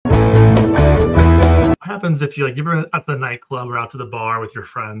happens if you're at the nightclub or out to the bar with your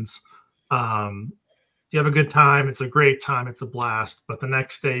friends. Um, you have a good time. It's a great time. It's a blast. But the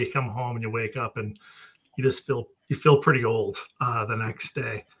next day you come home and you wake up and you feel pretty old the next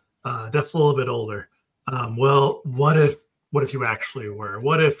day. Definitely a little bit older. Well, what if you actually were?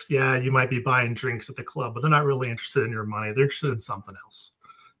 What if, yeah, you might be buying drinks at the club, but they're not really interested in your money. They're interested in something else.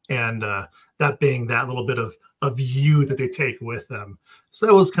 And that being that little bit of you that they take with them. So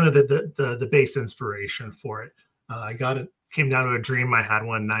that was kind of the base inspiration for it. I got it, came down to a dream I had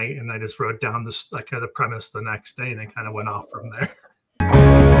one night, and I just wrote down this like kind of the premise the next day, and it kind of went off from there.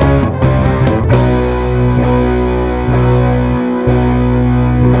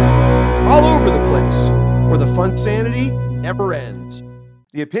 All over the place, where the fun sanity never ends.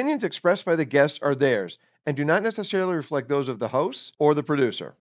 The opinions expressed by the guests are theirs and do not necessarily reflect those of the host or the producer.